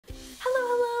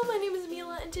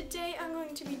and today I'm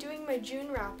going to be doing my June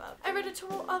wrap-up. I read a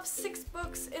total of 6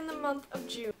 books in the month of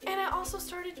June, and I also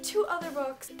started 2 other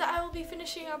books that I will be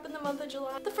finishing up in the month of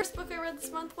July. The first book I read this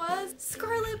month was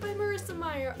Scarlet by Marissa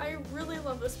Meyer. I really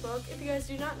love this book. If you guys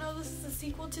do not know, this is the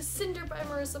sequel to Cinder by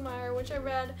Marissa Meyer, which I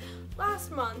read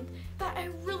last month, that I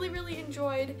really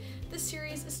enjoyed. This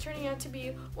series is turning out to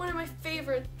be one of my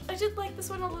favorites. I did like this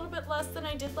one a little bit less than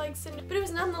I did like Cinder, but it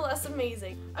was nonetheless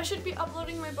amazing. I should be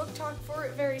uploading my book talk for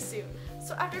it very soon.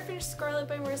 So after I finished Scarlet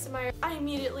by Marissa Meyer, I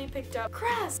immediately picked up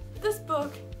Crest. This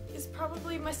book is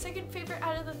probably my second favorite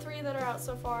out of the 3 that are out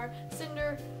so far.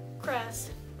 Cinder,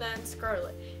 Crest, then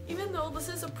Scarlet. Even though this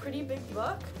is a pretty big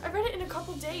book, I read it in a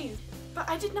couple days. But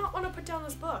I did not want to put down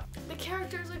this book. The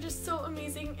characters are just so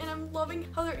amazing, and I'm loving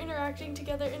how they're interacting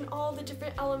together in all the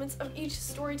different elements of each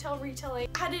retelling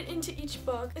added into each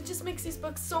book. It just makes these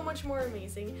books so much more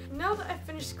amazing. Now that I've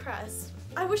finished Crest,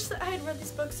 I wish that I had read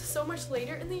these books so much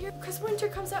later in the year, because winter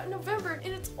comes out in November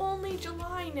and it's only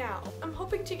July now. I'm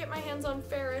hoping to get my hands on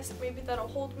Ferris. Maybe that'll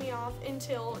hold me off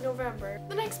until November.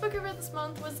 The next book I read this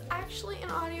month was actually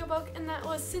an audiobook, and that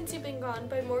was Since You've Been Gone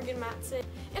by Morgan Matson.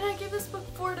 And I gave this book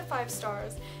 4 to 5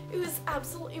 stars. It was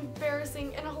absolutely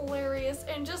embarrassing and hilarious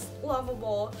and just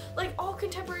lovable, like all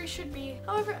contemporary should be.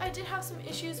 However, I did have some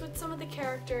issues with some of the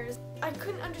characters. I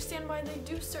couldn't understand why they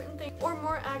do certain things, or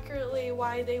more accurately,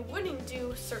 why they wouldn't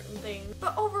do certain things.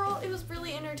 But overall, it was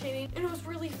really entertaining and it was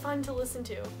really fun to listen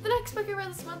to. The next book I read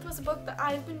this month was a book that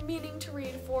I've been meaning to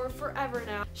read for forever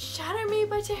now. Shatter Me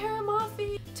by Tahira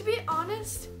Mafi. To be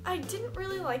honest, I didn't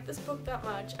really like this book that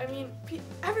much. I mean,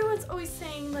 everyone's always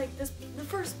saying like the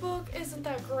first book isn't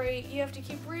that great. You have to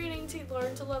keep reading to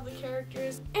learn to love the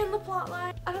characters and the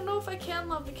plotline. I don't know if I can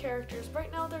love the characters.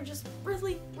 Right now they're just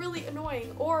really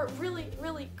annoying, or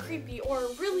really creepy, or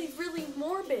really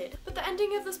morbid. But the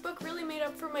ending of this book really made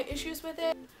up for my issues with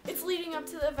it. It's leading up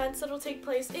to the events that'll take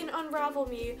place in Unravel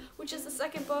Me, which is the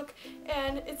second book,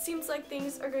 and it seems like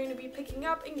things are going to be picking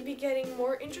up and be getting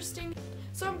more interesting.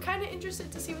 So I'm kind of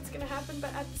interested to see what's going to happen,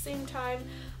 but at the same time,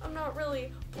 I'm not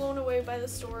really blown away by the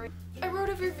story. I wrote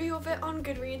a review of it on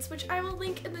Goodreads, which I will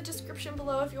link in the description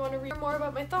below if you want to read more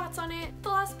about my thoughts on it. The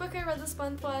last book I read this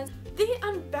month was The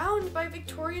Unbound by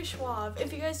Victoria Schwab.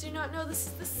 If you guys do not know, this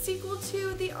is the sequel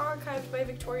to The Archived by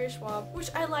Victoria Schwab, which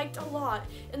I liked a lot.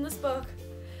 In this book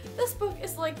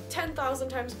is like 10,000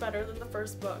 times better than the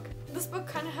first book. This book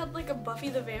kind of had like a Buffy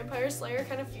the Vampire Slayer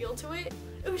kind of feel to it.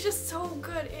 It was just so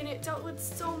good, and it dealt with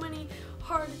so many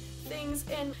hard things,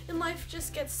 and life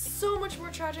just gets so much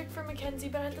more tragic for Mackenzie,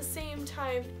 but at the same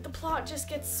time, the plot just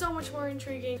gets so much more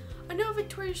intriguing. I know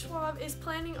Victoria Schwab is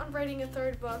planning on writing a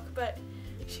 3rd book, but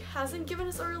she hasn't given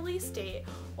us a release date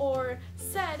or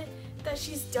said that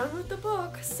she's done with the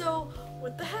book, so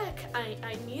what the heck?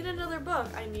 I need another book.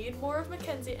 I need more of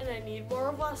Mackenzie, and I need more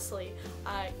of Wesley.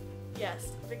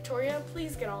 Yes, Victoria,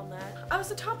 please get on that. I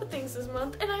was on top of things this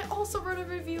month, and I also wrote a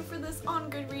review for this on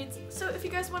Goodreads, so if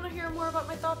you guys want to hear more about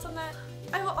my thoughts on that,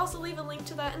 I will also leave a link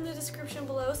to that in the description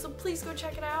below, so please go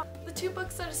check it out. The 2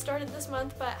 books that I started this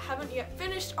month but haven't yet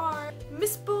finished are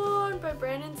Mistborn by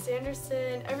Brandon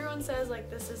Sanderson. Everyone says like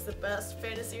this is the best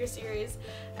fantasy series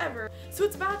ever, so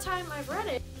it's about time I've read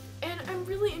it. And I'm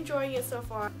really enjoying it so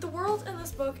far. The world in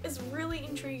this book is really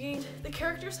intriguing. The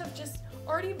characters have just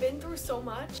already been through so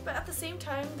much, but at the same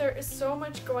time there is so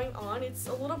much going on. It's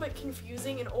a little bit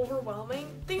confusing and overwhelming.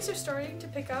 Things are starting to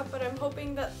pick up, but I'm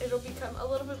hoping that it'll become a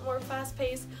little bit more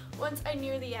fast-paced once I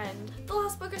near the end. The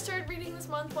last book I started reading this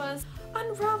month was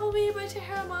Unravel Me by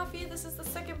Tahira Mafi. This is the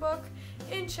 2nd book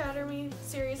in Shatter Me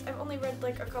series. I've only read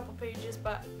like a couple pages,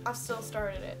 but I've still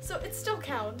started it, so it still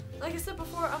counts. Like I said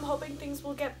before, I'm hoping things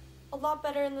will get a lot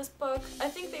better in this book. I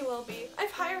think they will be. I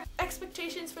have higher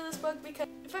expectations for this book because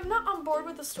if I'm not on board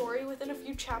with the story within a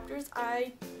few chapters,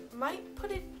 I might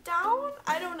put it down?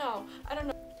 I don't know.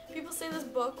 People say this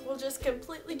book will just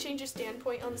completely change your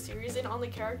standpoint on the series and on the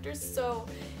characters, so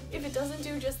if it doesn't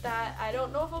do just that, I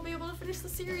don't know if I'll be able to finish the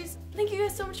series. Thank you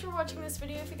guys so much for watching this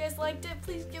video. If you guys liked it,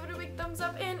 please give it a big thumbs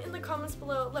up, and in the comments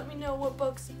below, let me know what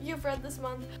books you've read this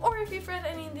month, or if you've read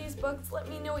any of these books, let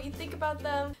me know what you think about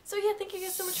them. So yeah, thank you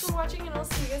guys so much for watching, and I'll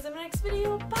see you guys in my next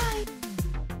video. Bye!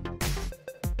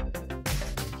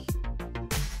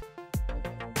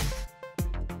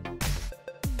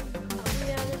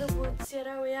 Yet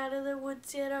are we out of the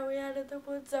woods? Yet are we out of the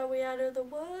woods? Are we out of the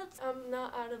woods? I'm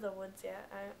not out of the woods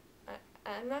yet.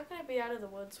 I'm not gonna be out of the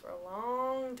woods for a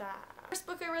long time. First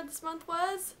book I read this month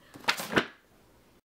was